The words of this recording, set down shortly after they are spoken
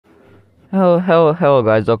Hello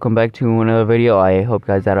guys, welcome back to another video. I hope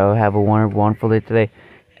guys that I have a wonderful day today.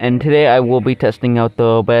 And today I will be testing out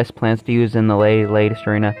the best plants to use in the latest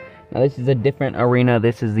arena. Now this is a different arena.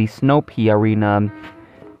 This is the Snow Pea arena,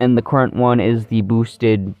 and the current one is the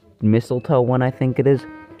boosted mistletoe one, I think it is.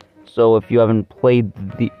 So if you haven't played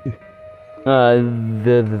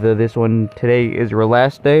this one, today is your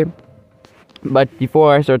last day. But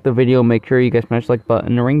before I start the video, make sure you guys smash the like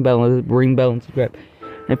button, the ring bell, and subscribe.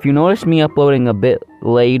 If you notice me uploading a bit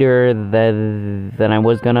later than I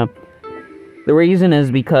was gonna, the reason is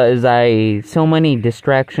because so many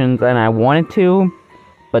distractions and I wanted to,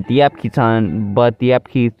 but the app keeps on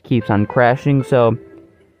crashing. So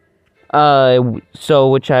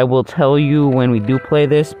which I will tell you when we do play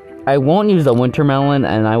this. I won't use the winter melon,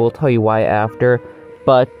 and I will tell you why after.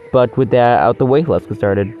 But with that out the way, let's get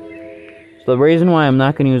started. So the reason why I'm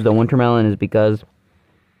not gonna use the winter melon is because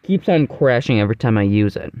keeps on crashing every time I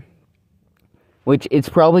use it, which it's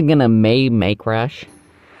probably gonna may crash.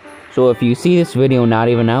 So if you see this video not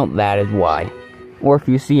even out, that is why. Or if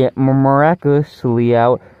you see it miraculously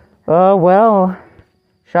out, well,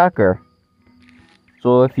 shocker.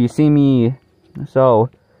 So if you see me,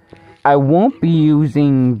 I won't be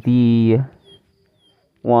using the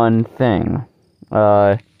one thing,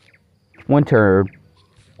 winter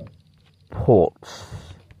pulse.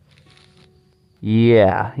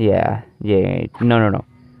 Yeah. No.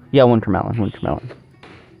 Yeah, winter melon.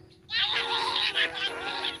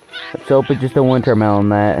 Let's hope it's just a winter melon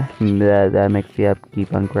that makes the app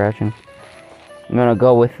keep on crashing. I'm gonna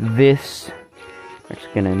go with this. I'm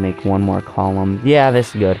just gonna make one more column. Yeah,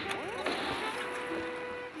 this is good.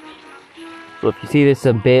 So if you see this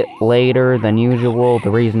a bit later than usual, the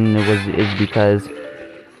reason is because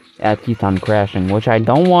the app keeps on crashing, which I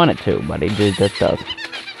don't want it to, but it just does.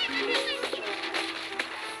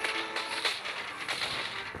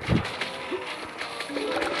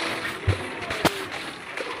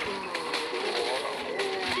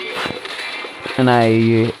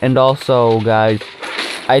 And also, guys,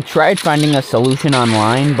 I tried finding a solution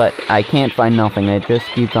online, but I can't find nothing. It just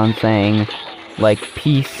keeps on saying, like,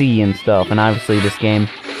 PC and stuff, and obviously this game,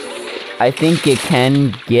 I think it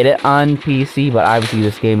can get it on PC, but obviously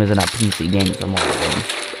this game isn't a PC game, it's a mobile game.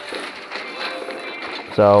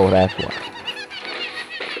 So, that's why.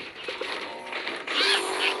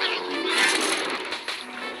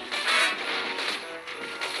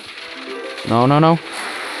 No.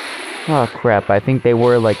 Oh crap, I think they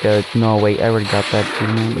were like a... No, wait, I already got that.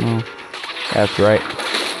 No. That's right.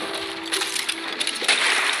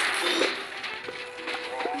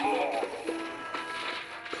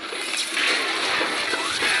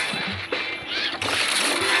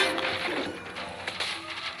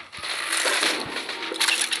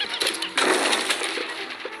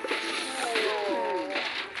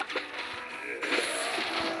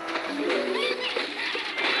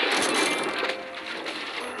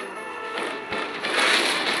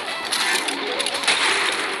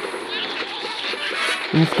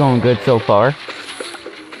 It's going good so far.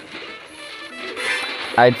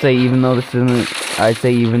 I'd say even though this is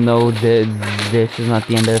not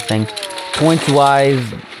the end of the thing, points wise,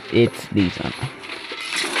 it's decent.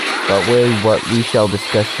 But we shall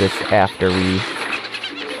discuss this after it.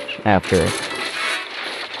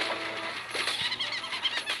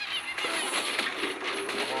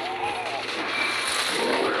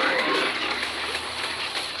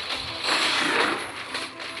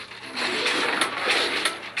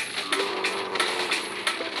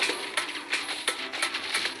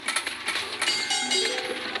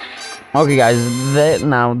 Okay, guys,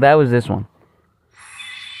 that was this one.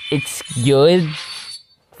 It's good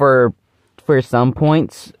for some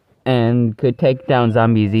points and could take down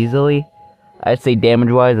zombies easily. I'd say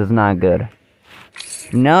damage-wise, it's not good.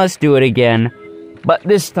 Now let's do it again, but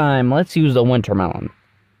this time let's use the winter melon,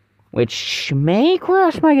 which may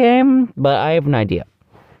crash my game, but I have an idea.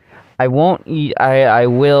 I will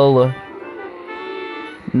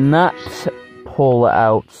not pull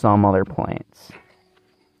out some other plants.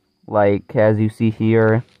 Like, as you see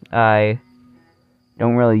here, I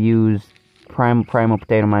don't really use primal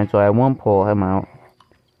potato mine, so I won't pull him out.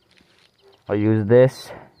 I'll use this,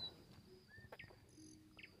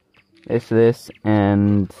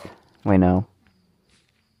 and... wait, no.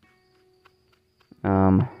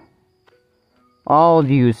 I'll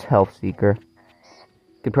use Health Seeker.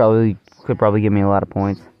 Could probably give me a lot of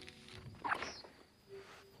points.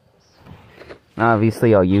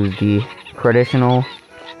 Obviously, I'll use the traditional.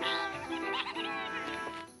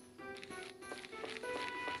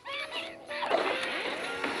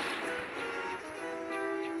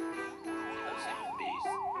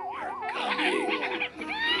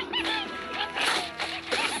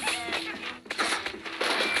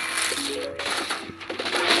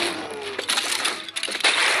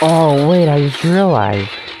 Oh, wait, I just realized.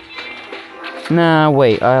 Nah,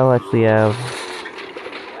 wait, I'll actually have...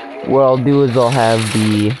 What I'll do is I'll have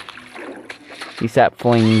the sap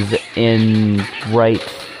flings in right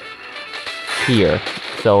here.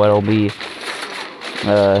 So it'll be,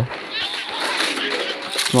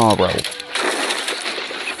 small row.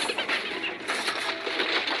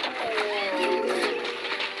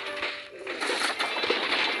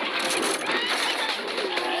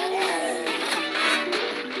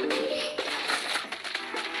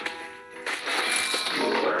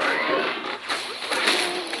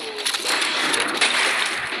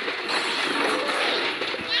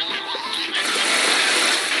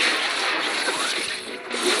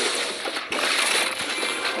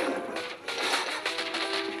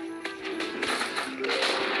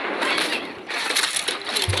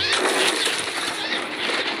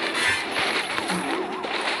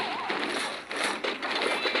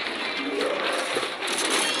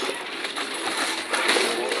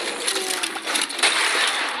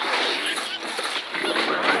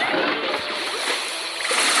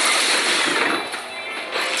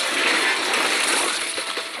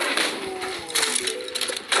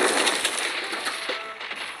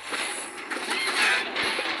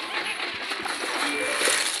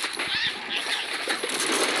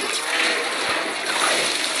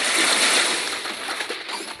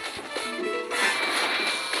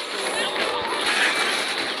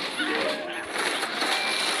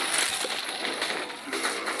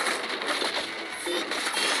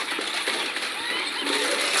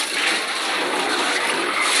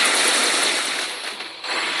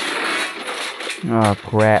 Oh,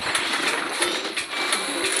 crap.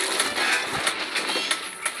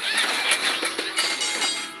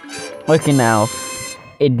 Okay, now,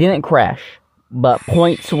 it didn't crash, but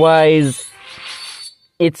points-wise,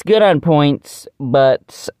 it's good on points,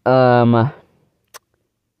 but,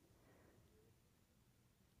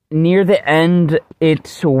 near the end,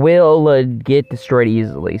 it will get destroyed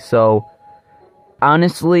easily, so,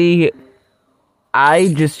 honestly,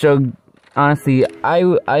 I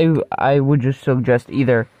would just suggest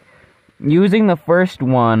either using the first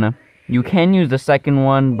one. You can use the second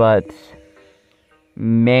one, but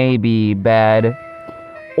maybe bad.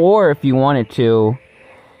 Or if you wanted to,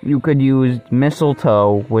 you could use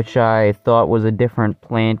mistletoe, which I thought was a different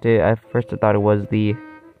plant. At first I thought it was the...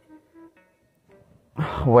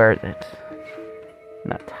 Where is it?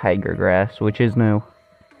 Not tiger grass, which is new.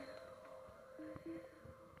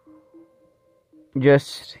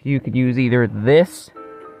 You could use either this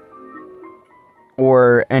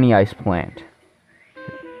or any ice plant,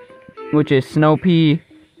 which is snow pea,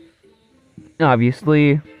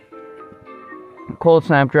 obviously, cold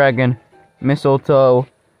snapdragon, mistletoe,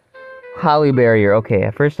 holly barrier. Okay,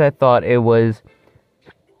 at first I thought it was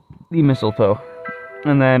the mistletoe,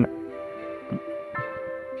 and then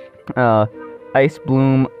ice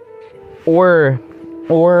bloom or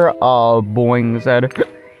boing's head,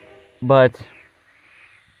 but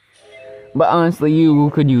honestly, you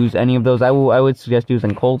could use any of those. I would suggest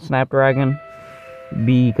using Cold Snapdragon,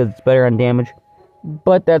 because it's better on damage.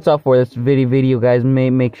 But that's all for this video, guys.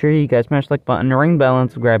 Make sure you guys smash the like button, ring bell, and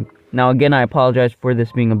subscribe. Now, again, I apologize for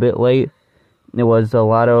this being a bit late. It was a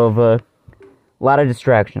lot of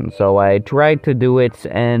distractions, so I tried to do it,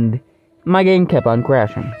 and my game kept on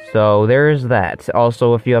crashing. So there's that.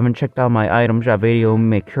 Also, if you haven't checked out my item shop video,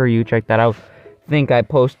 make sure you check that out. I think I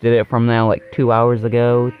posted it from now like 2 hours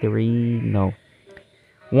ago, 1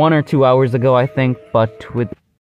 or 2 hours ago, I think, but with